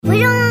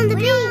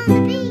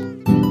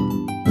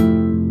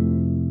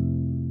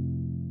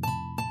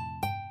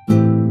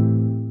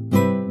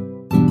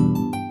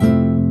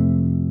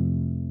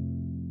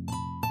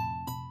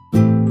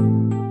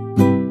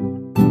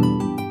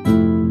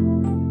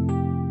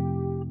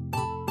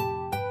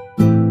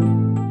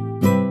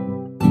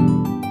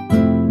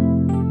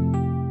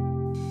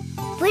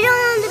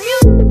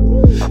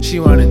She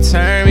wanna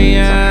turn me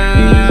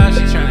up, she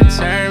tryna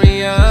turn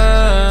me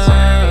up.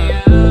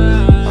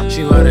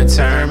 She wanna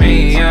turn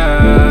me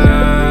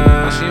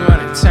up, she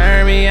wanna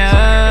turn me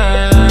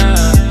up.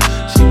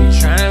 She be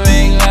tryna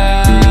make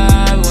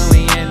love when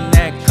we in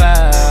that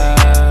club.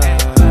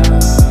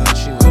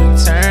 She wanna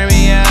turn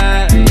me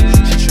up,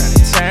 she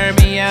tryna turn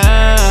me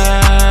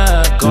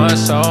up. Going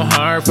so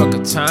hard, fuck a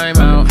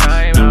timeout.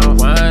 Number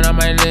one on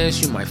my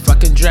list, you might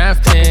fucking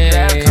draft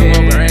it. Come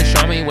over and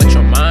show me what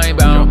your mind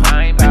bout.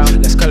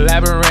 Let's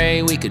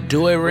collaborate, we could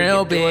do it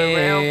real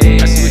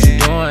big. I see what you're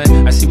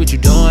doing, I see what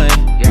you're doing.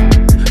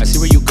 I see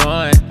where you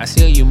going, I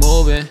see how you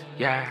moving.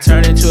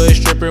 Turn into a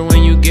stripper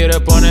when you get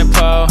up on that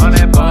pole.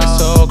 Going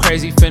so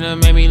crazy,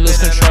 finna make me lose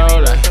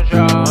control. Like,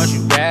 I want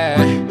you bad,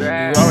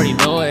 you already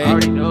know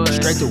it.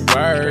 Straight to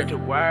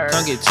work,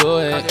 come get to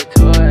it.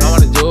 I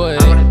wanna do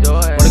it,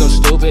 wanna go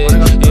stupid.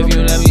 If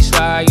you let me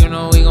slide, you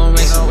know we gon'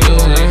 make some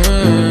music.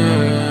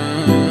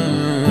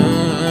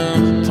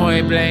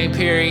 Point blank,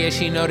 period,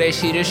 she know that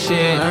she the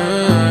shit.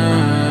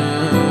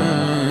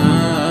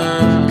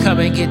 Come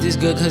and get this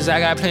good, cause I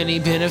got plenty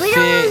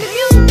benefit.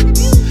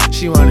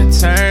 She wanna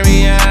turn me